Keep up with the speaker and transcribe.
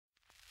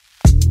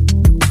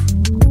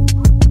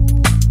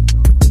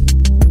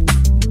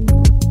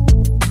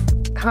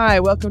Hi,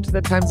 welcome to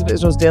the Times of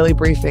Israel's Daily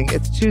Briefing.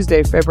 It's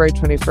Tuesday, February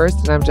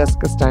 21st, and I'm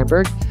Jessica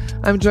Steinberg.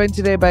 I'm joined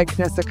today by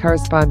Knesset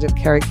correspondent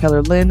Carrie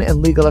Keller-Lynn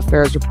and legal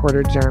affairs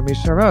reporter Jeremy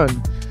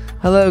Sharon.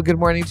 Hello, good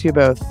morning to you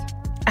both.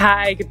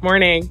 Hi, good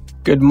morning.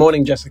 Good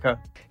morning, Jessica.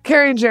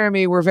 Carrie and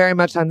Jeremy were very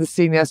much on the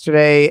scene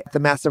yesterday at the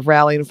massive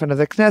rally in front of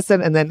the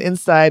Knesset and then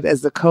inside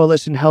as the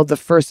coalition held the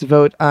first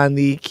vote on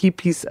the key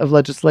piece of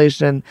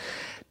legislation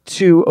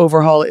to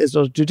overhaul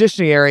Israel's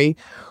judiciary.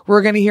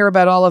 We're going to hear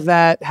about all of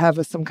that,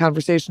 have some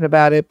conversation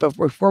about it. But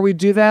before we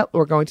do that,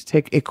 we're going to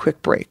take a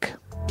quick break.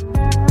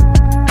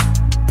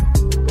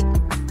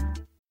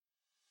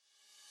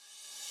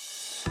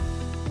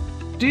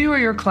 Do you or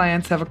your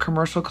clients have a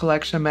commercial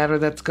collection matter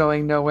that's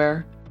going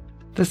nowhere?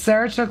 The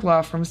Sarachek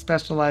Law Firm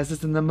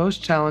specializes in the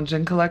most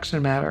challenging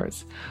collection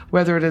matters,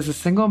 whether it is a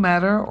single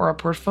matter or a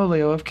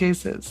portfolio of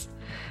cases.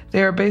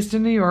 They are based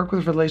in New York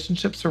with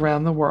relationships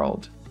around the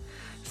world.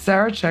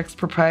 Sarachek's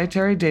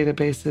proprietary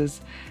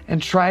databases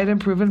and tried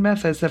and proven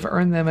methods have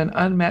earned them an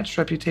unmatched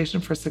reputation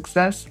for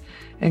success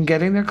in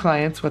getting their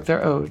clients what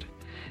they're owed.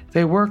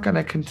 They work on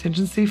a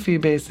contingency fee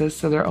basis,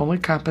 so they're only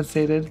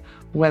compensated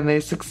when they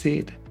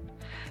succeed.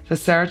 The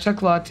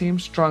Sarachek Law Team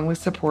strongly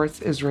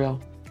supports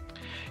Israel.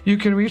 You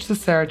can reach the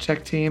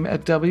Sarachek team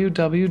at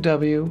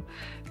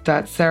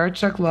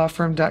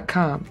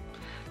www.saracheklawfirm.com.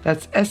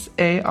 That's SARACHEK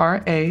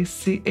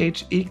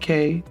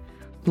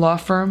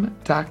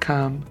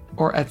lawfirm.com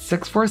or at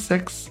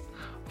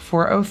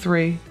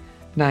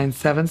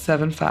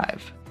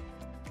 646-403-9775.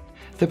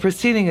 The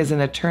proceeding is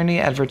an attorney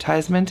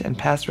advertisement and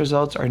past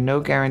results are no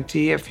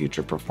guarantee of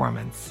future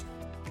performance.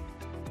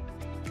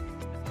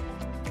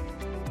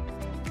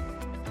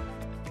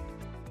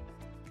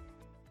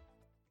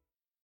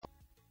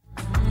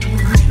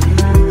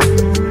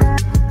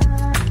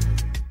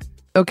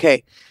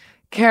 Okay,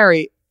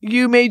 Carrie,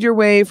 you made your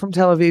way from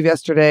Tel Aviv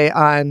yesterday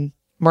on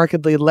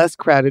markedly less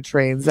crowded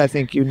trains, I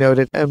think you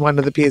noted in one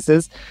of the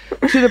pieces,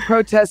 to the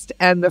protest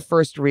and the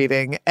first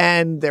reading.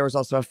 And there was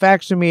also a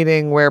faction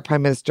meeting where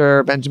Prime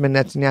Minister Benjamin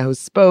Netanyahu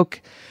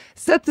spoke.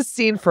 Set the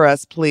scene for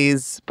us,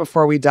 please,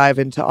 before we dive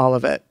into all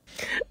of it.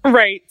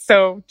 Right.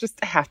 So just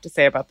have to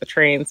say about the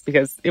trains,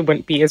 because it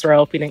wouldn't be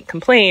Israel if we didn't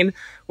complain.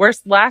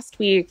 Whereas last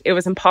week, it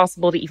was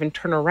impossible to even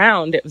turn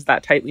around. It was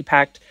that tightly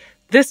packed.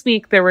 This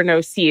week, there were no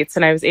seats,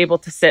 and I was able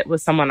to sit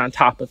with someone on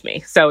top of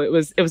me. So it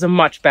was a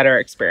much better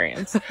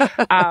experience.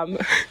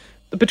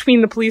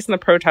 Between the police and the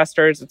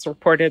protesters, it's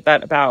reported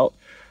that about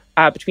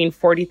between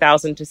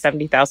 40,000 to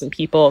 70,000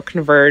 people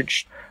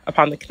converged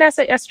upon the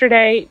Knesset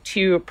yesterday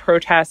to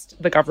protest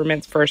the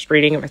government's first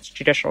reading of its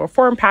judicial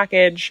reform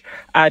package.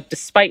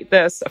 Despite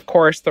this, of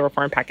course, the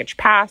reform package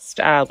passed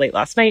late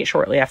last night,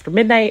 shortly after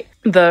midnight.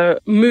 The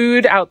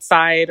mood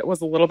outside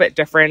was a little bit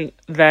different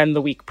than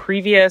the week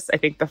previous. I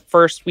think the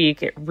first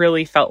week, it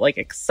really felt like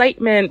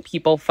excitement.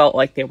 People felt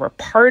like they were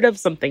part of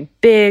something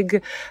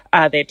big.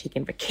 They had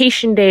taken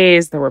vacation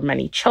days. There were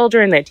many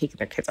children. They had taken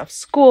their kids off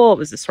school. It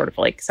was this sort of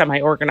like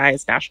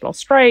semi-organized national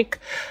strike.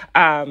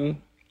 And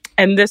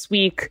this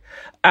week,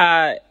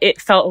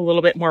 it felt a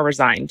little bit more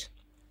resigned.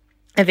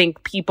 I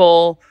think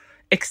people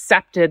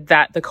accepted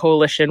that the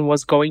coalition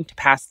was going to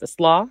pass this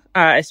law.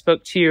 I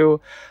spoke to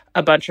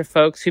a bunch of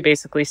folks who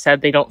basically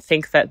said they don't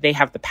think that they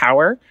have the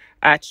power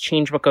to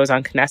change what goes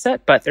on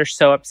Knesset, but they're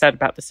so upset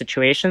about the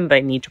situation,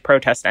 they need to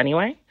protest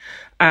anyway.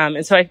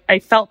 And so I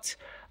felt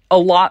a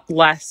lot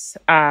less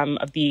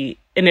of the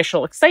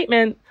initial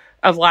excitement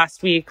of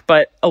last week,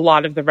 but a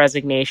lot of the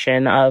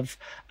resignation of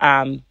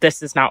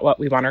this is not what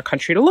we want our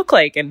country to look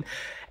like. And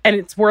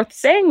it's worth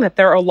saying that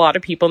there are a lot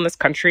of people in this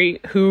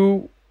country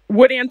who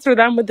would answer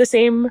them with the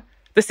same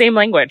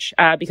language,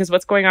 because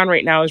what's going on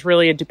right now is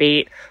really a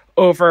debate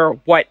over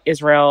what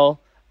Israel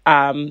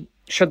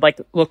should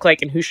look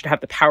like and who should have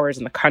the powers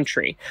in the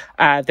country.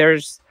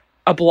 There's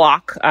a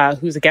bloc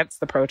who's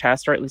against the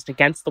protest, or at least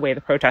against the way the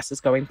protest is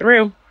going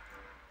through,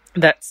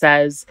 that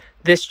says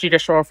this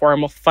judicial reform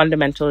will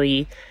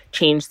fundamentally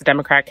change the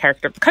democratic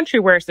character of the country,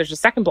 whereas there's a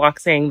second bloc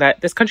saying that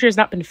this country has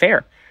not been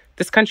fair.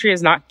 This country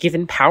has not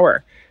given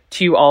power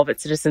to all of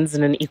its citizens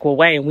in an equal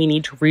way, and we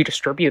need to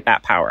redistribute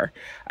that power,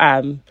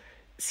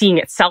 seeing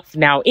itself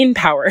now in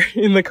power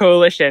in the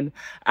coalition.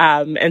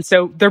 And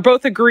so they're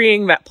both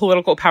agreeing that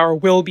political power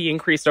will be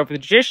increased over the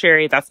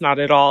judiciary. That's not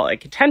at all a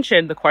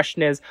contention. The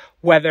question is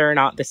whether or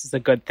not this is a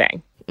good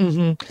thing.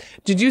 Mm-hmm.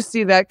 Did you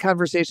see that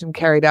conversation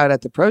carried out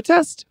at the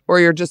protest, or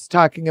you're just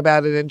talking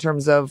about it in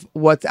terms of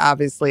what's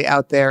obviously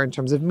out there in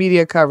terms of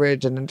media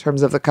coverage and in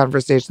terms of the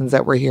conversations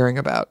that we're hearing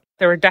about?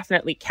 There were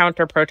definitely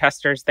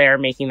counter-protesters there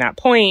making that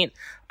point.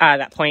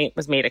 That point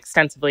was made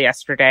extensively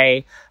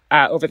yesterday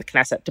over the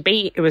Knesset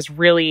debate. It was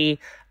really,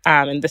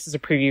 and this is a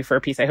preview for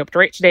a piece I hope to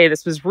write today,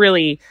 this was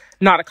really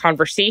not a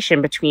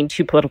conversation between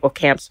two political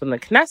camps within the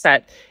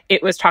Knesset.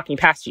 It was talking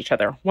past each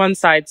other. One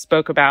side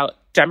spoke about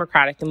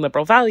democratic and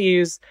liberal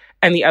values,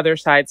 and the other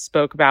side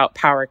spoke about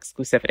power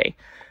exclusivity.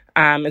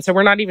 And so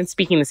we're not even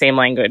speaking the same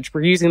language.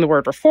 We're using the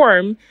word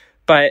reform,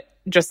 but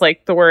just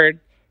like the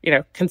word,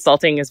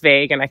 consulting is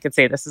vague, and I could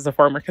say this as a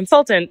former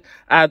consultant,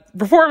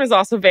 reform is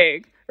also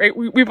vague, right?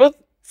 We both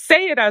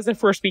say it as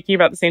if we're speaking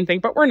about the same thing,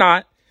 but we're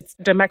not. It's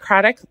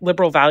democratic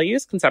liberal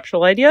values,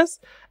 conceptual ideas,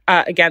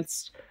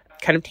 against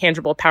kind of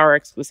tangible power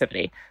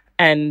exclusivity.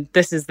 And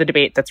this is the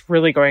debate that's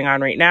really going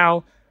on right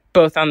now,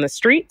 both on the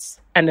streets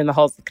and in the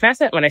halls of the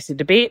Knesset. When I say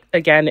debate,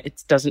 again,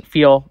 it doesn't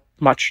feel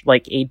much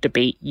like a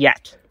debate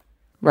yet.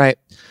 Right.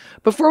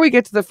 Before we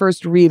get to the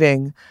first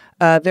reading,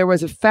 there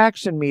was a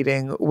faction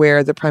meeting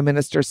where the prime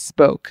minister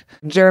spoke.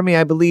 Jeremy,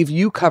 I believe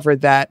you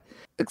covered that.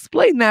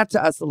 Explain that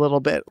to us a little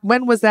bit.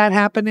 When was that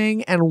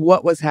happening and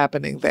what was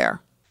happening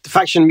there? The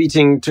faction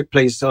meeting took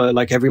place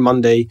like every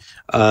Monday,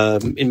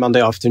 in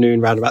Monday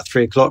afternoon, around about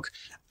 3:00.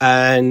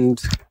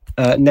 And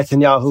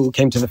Netanyahu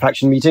came to the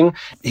faction meeting.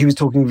 He was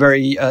talking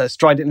very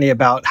stridently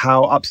about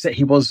how upset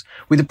he was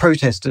with the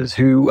protesters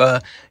who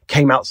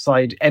came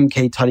outside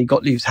MK Tali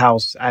Gottlieb's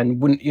house and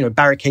wouldn't,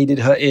 barricaded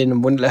her in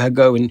and wouldn't let her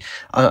go. And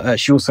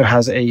she also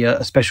has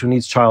a special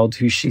needs child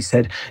who she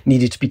said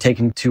needed to be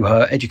taken to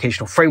her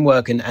educational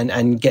framework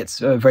and gets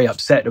very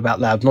upset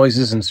about loud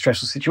noises and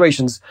stressful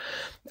situations.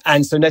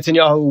 And so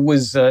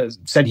Netanyahu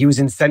said he was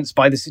incensed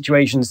by the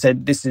situation,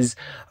 said this is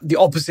the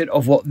opposite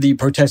of what the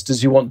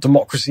protesters who want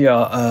democracy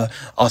are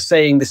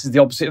saying. This is the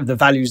opposite of the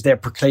values they're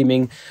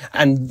proclaiming.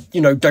 And,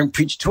 don't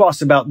preach to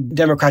us about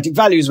democratic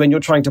values when you're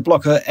trying to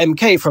block a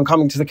MK from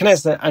coming to the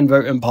Knesset and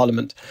vote in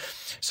parliament.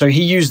 So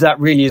he used that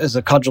really as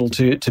a cudgel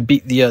to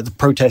beat the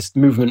protest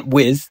movement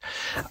with.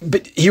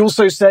 But he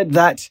also said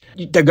that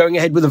they're going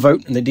ahead with a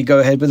vote, and they did go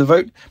ahead with a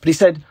vote. But he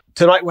said,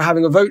 tonight we're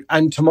having a vote,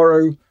 and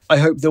tomorrow I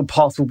hope the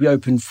path will be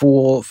open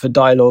for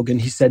dialogue. And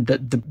he said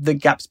that the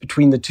gaps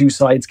between the two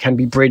sides can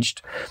be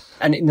bridged.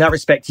 And in that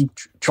respect, he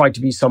tried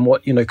to be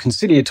somewhat,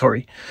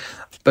 conciliatory.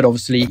 But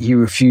obviously, he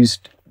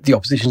refused the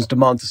opposition's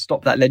demand to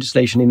stop that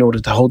legislation in order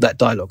to hold that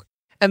dialogue.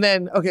 And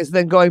then, so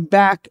then going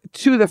back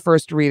to the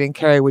first reading,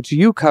 Carrie, which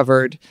you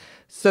covered.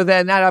 So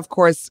then that, of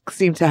course,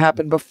 seemed to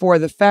happen before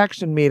the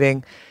faction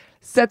meeting.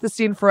 Set the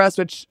scene for us,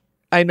 which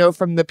I know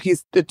from the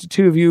piece that the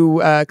two of you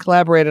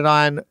collaborated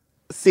on,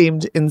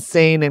 seemed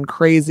insane and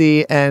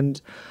crazy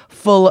and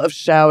full of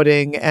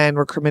shouting and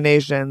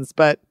recriminations.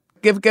 But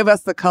give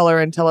us the color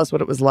and tell us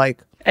what it was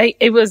like.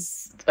 It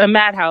was a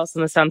madhouse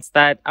in the sense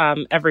that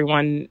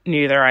everyone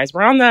knew their eyes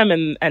were on them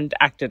and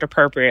acted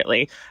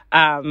appropriately.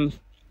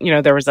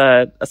 There was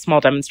a small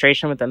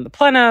demonstration within the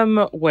plenum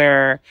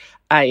where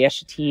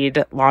Yesh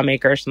Atid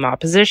lawmakers from the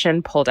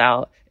opposition pulled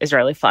out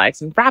Israeli flags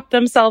and wrapped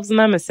themselves in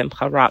them as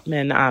Simcha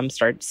Rotman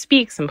started to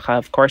speak. Simcha,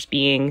 of course,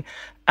 being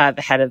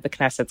the head of the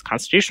Knesset's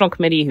Constitutional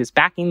Committee, who's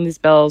backing these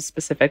bills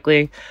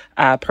specifically.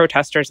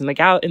 Protesters in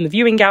the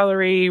viewing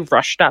gallery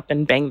rushed up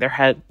and banged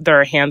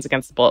their hands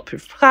against the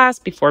bulletproof glass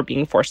before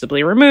being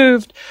forcibly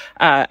removed.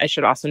 I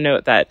should also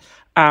note that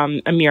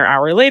a mere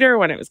hour later,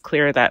 when it was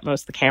clear that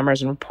most of the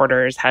cameras and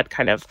reporters had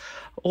kind of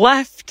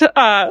left,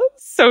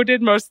 so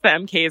did most of the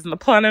MKs in the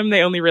plenum.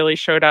 They only really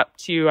showed up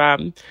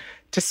to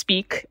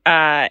speak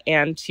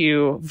and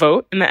to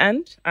vote in the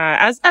end,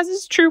 as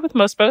is true with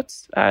most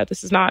votes.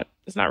 This is not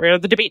rare.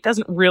 The debate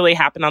doesn't really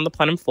happen on the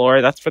plenum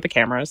floor. That's for the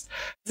cameras.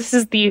 This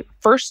is the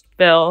first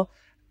bill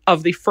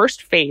of the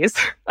first phase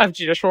of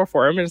judicial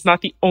reform. It is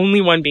not the only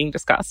one being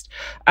discussed,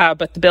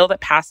 but the bill that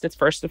passed its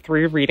first of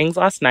 3 readings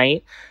last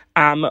night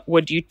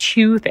would do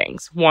 2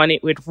 things. One,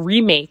 it would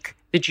remake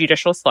the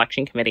Judicial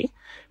Selection Committee,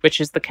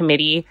 which is the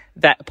committee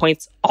that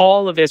appoints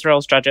all of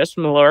Israel's judges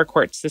from the lower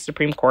court to the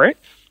Supreme Court,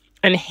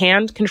 and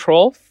hand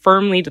control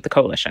firmly to the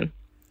coalition.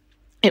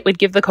 It would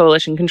give the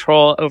coalition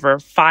control over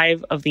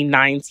 5 of the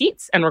 9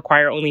 seats and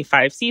require only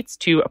 5 seats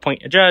to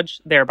appoint a judge,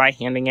 thereby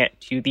handing it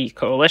to the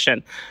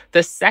coalition.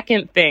 The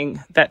second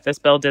thing that this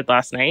bill did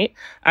last night,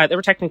 there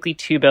were technically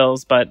 2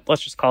 bills, but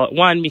let's just call it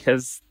one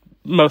because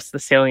most of the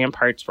salient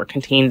parts were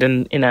contained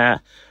in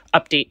a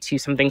update to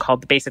something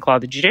called the Basic Law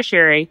of the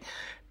Judiciary.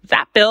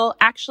 That bill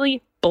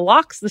actually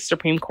blocks the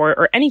Supreme Court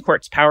or any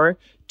court's power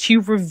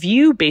to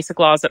review basic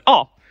laws at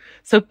all.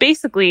 So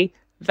basically,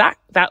 that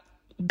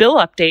bill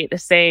update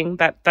is saying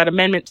that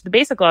amendment to the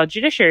Basic Law of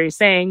Judiciary is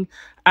saying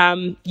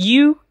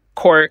you,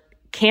 court,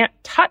 can't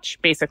touch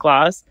basic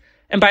laws.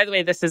 And by the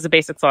way, this is a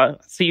basic law,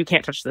 so you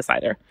can't touch this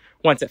either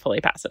once it fully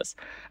passes,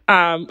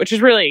 which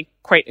is really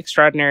quite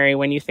extraordinary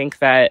when you think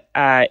that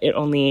it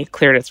only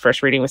cleared its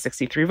first reading with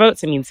 63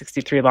 votes. It means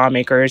 63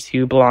 lawmakers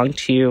who belong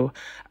to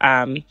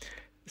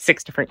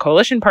 6 different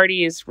coalition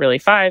parties, really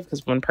 5,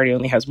 because one party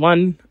only has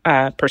 1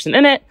 person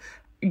in it,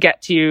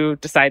 get to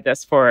decide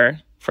this for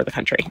the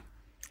country.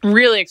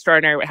 Really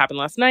extraordinary what happened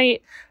last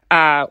night.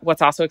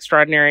 What's also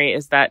extraordinary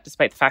is that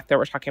despite the fact that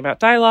we're talking about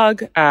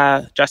dialogue,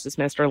 Justice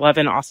Minister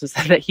Levin also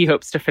said that he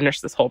hopes to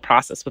finish this whole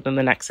process within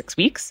the next 6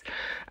 weeks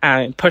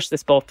and push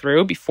this bill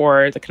through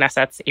before the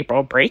Knesset's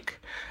April break.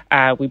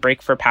 We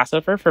break for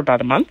Passover for about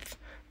a month.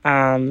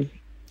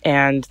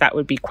 And that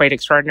would be quite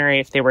extraordinary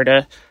if they were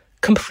to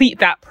complete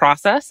that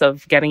process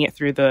of getting it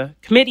through the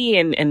committee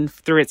and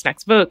through its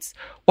next votes,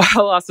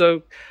 while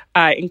also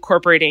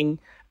incorporating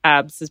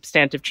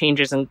substantive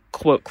changes and,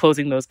 quote,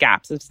 closing those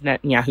gaps, as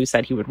Netanyahu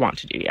said he would want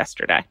to do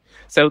yesterday.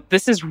 So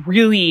this is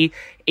really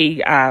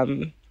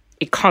a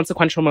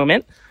consequential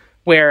moment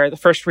where the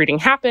first reading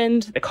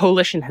happened. The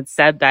coalition had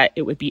said that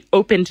it would be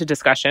open to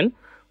discussion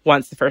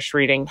once the first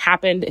reading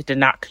happened. It did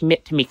not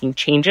commit to making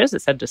changes.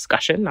 It said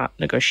discussion, not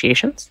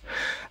negotiations.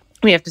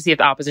 We have to see if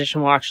the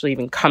opposition will actually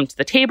even come to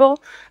the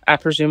table,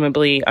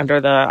 presumably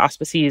under the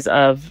auspices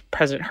of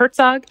President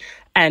Herzog,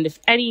 and if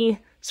any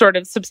sort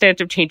of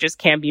substantive changes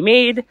can be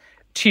made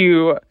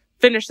to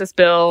finish this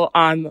bill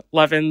on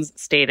Levin's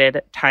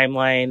stated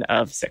timeline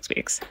of 6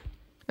 weeks.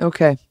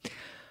 Okay.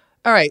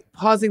 All right.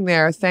 Pausing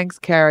there. Thanks,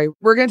 Carrie.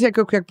 We're going to take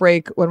a quick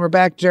break. When we're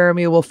back,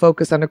 Jeremy will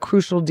focus on a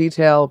crucial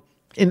detail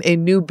in a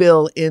new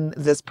bill in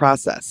this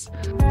process.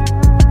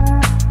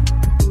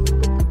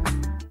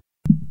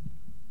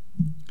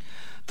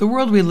 The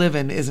world we live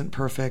in isn't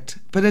perfect,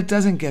 but it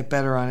doesn't get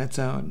better on its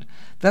own.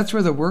 That's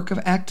where the work of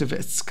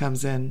activists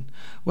comes in.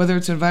 Whether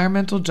it's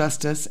environmental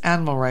justice,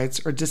 animal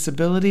rights, or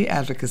disability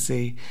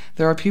advocacy,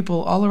 there are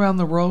people all around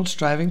the world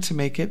striving to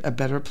make it a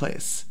better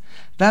place.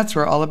 That's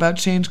where All About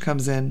Change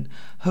comes in.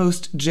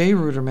 Host Jay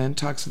Ruderman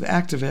talks with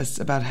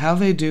activists about how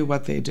they do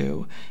what they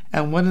do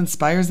and what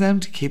inspires them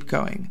to keep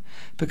going.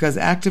 Because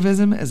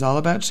activism is all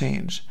about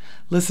change.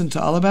 Listen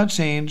to All About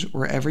Change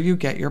wherever you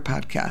get your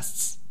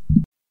podcasts.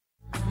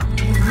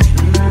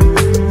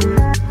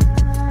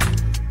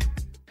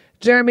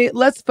 Jeremy,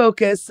 let's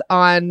focus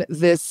on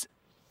this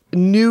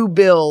new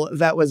bill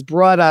that was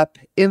brought up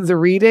in the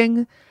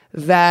reading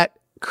that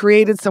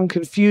created some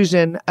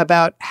confusion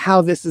about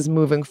how this is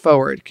moving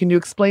forward. Can you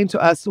explain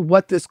to us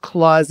what this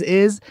clause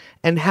is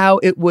and how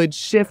it would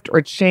shift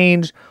or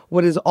change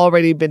what has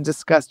already been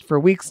discussed for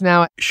weeks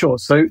now? Sure.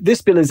 So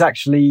this bill is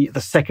actually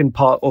the second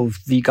part of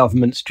the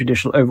government's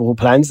judicial overhaul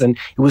plans, and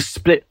it was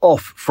split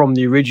off from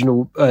the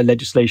original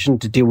legislation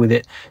to deal with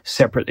it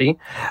separately.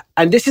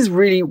 And this is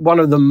really one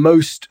of the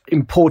most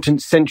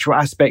important central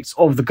aspects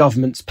of the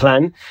government's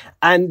plan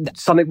and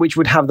something which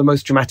would have the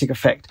most dramatic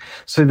effect.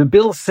 So the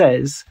bill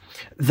says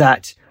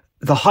that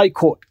the High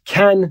Court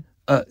can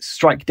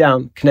strike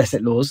down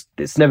Knesset laws.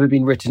 It's never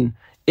been written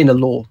in a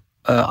law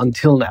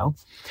until now.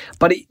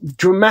 But it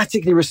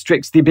dramatically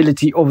restricts the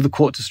ability of the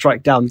court to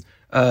strike down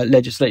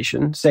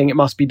legislation, saying it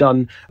must be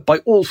done by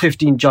all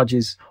 15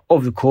 judges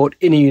of the court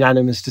in a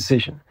unanimous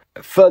decision.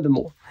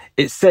 Furthermore,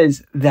 it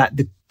says that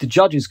the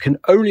judges can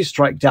only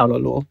strike down a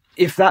law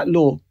if that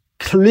law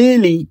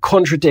clearly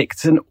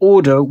contradicts an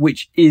order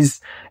which is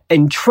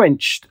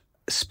entrenched,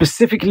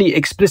 specifically,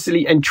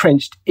 explicitly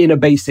entrenched in a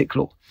basic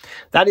law.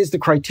 That is the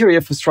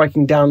criteria for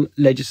striking down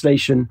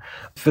legislation,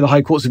 for the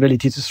High Court's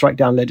ability to strike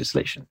down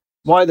legislation.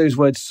 Why are those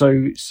words so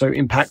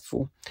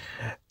impactful?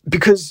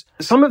 Because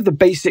some of the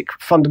basic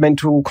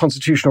fundamental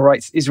constitutional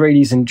rights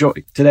Israelis enjoy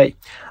today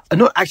are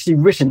not actually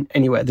written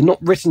anywhere. They're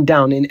not written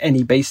down in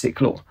any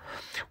basic law.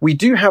 We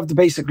do have the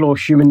basic law of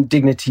human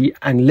dignity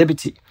and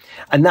liberty,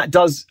 and that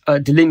does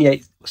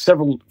delineate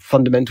several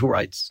fundamental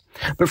rights.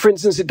 But for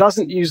instance, it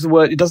doesn't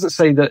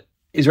say that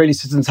Israeli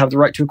citizens have the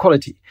right to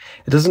equality.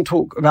 It doesn't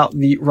talk about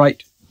the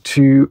right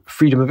to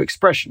freedom of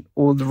expression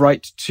or the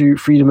right to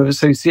freedom of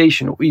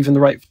association or even the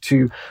right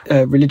to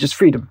religious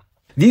freedom.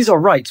 These are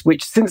rights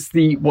which, since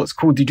what's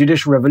called the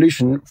Judicial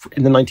Revolution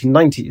in the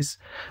 1990s,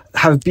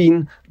 have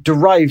been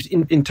derived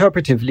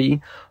interpretively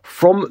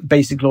from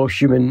basic law of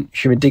human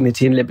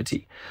dignity and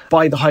liberty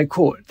by the High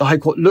Court. The High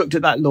Court looked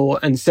at that law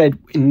and said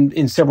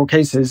in several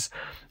cases,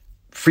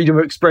 freedom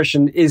of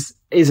expression is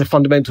a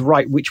fundamental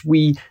right which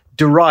we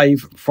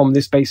derive from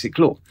this basic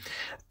law.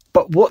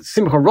 But what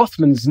Simcha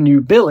Rothman's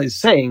new bill is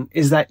saying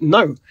is that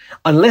no,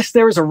 unless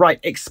there is a right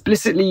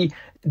explicitly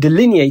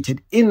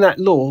delineated in that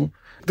law,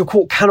 the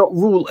court cannot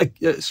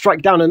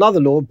strike down another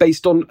law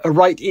based on a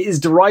right it is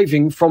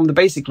deriving from the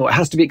basic law. It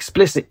has to be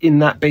explicit in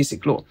that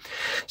basic law.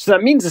 So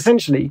that means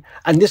essentially,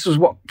 and this was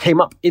what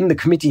came up in the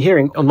committee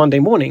hearing on Monday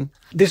morning,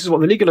 this is what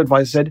the legal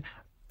advisor said,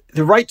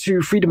 the right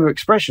to freedom of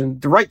expression,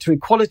 the right to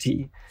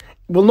equality,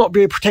 will not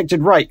be a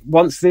protected right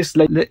once this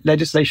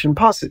legislation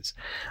passes.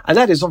 And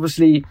that is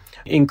obviously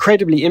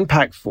incredibly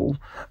impactful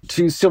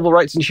to civil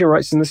rights and human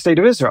rights in the state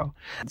of Israel.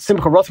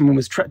 Simcha Rothman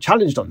was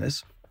challenged on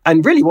this.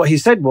 And really what he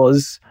said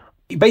was,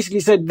 he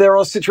basically said there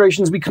are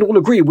situations we can all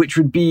agree which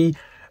would be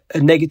a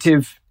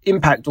negative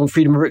impact on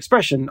freedom of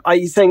expression,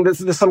 i.e. saying that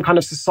there's some kind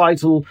of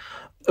societal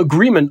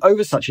agreement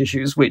over such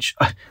issues, which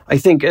I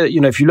think,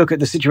 if you look at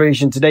the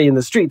situation today in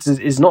the streets,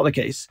 is not the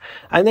case.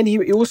 And then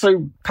he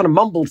also kind of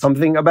mumbled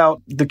something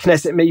about the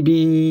Knesset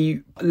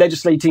maybe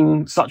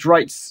legislating such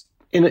rights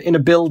in a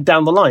bill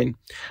down the line.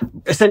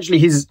 Essentially,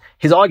 his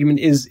argument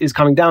is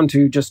coming down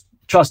to just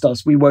trust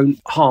us, we won't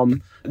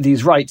harm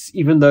these rights,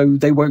 even though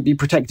they won't be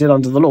protected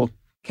under the law.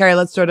 Carrie,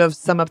 let's sort of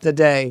sum up the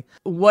day.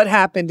 What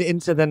happened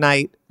into the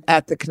night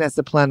at the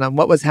Knesset plenum?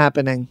 What was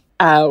happening?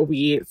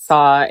 We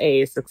saw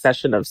a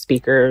succession of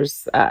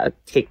speakers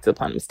take to the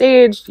plenum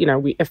stage.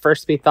 At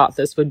first we thought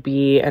this would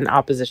be an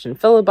opposition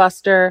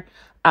filibuster.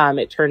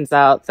 It turns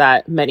out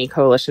that many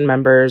coalition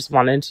members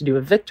wanted to do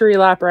a victory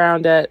lap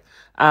around it.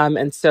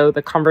 And so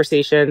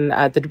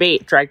the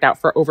debate dragged out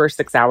for over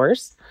 6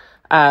 hours.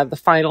 The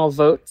final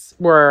votes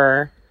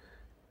were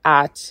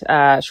at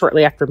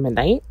shortly after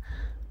midnight.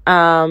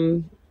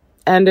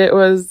 And it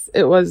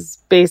was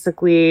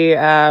basically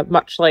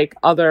much like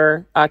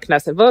other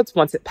Knesset votes.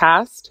 Once it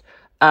passed,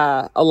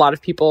 a lot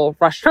of people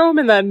rushed home,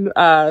 and then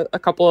a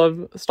couple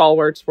of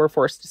stalwarts were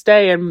forced to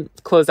stay and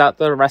close out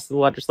the rest of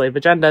the legislative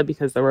agenda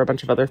because there were a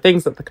bunch of other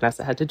things that the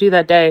Knesset had to do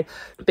that day.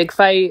 Big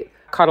fight,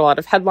 caught a lot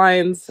of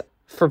headlines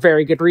for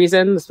very good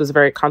reason. This was a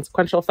very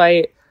consequential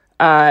fight.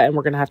 And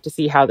we're going to have to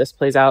see how this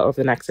plays out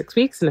over the next 6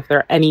 weeks and if there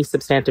are any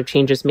substantive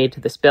changes made to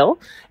this bill.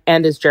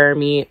 And as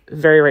Jeremy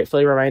very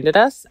rightfully reminded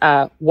us,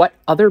 what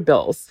other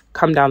bills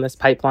come down this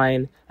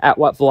pipeline, at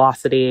what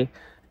velocity,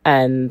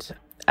 and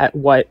at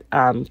what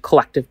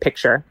collective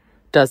picture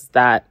does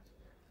that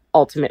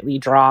ultimately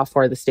draw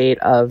for the state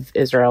of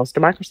Israel's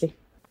democracy.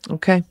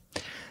 Okay.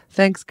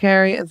 Thanks,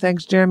 Carrie, and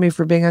thanks, Jeremy,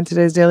 for being on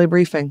today's Daily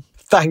Briefing.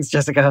 Thanks,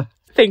 Jessica.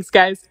 Thanks,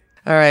 guys.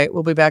 All right,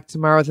 we'll be back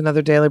tomorrow with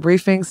another Daily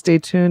Briefing. Stay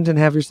tuned and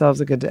have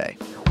yourselves a good day.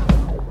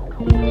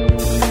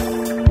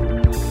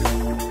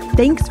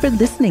 Thanks for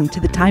listening to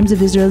the Times of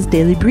Israel's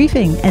Daily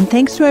Briefing, and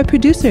thanks to our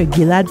producer,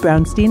 Gilad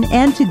Brownstein,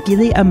 and to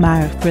Gili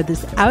Amar for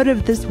this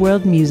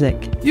out-of-this-world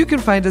music. You can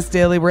find us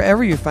daily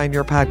wherever you find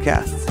your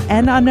podcasts.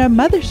 And on our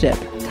mothership,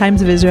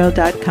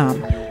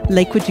 timesofisrael.com.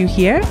 Like what you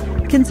hear?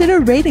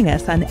 Consider rating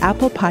us on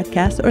Apple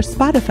Podcasts or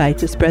Spotify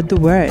to spread the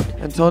word.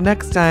 Until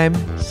next time,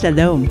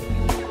 Shalom.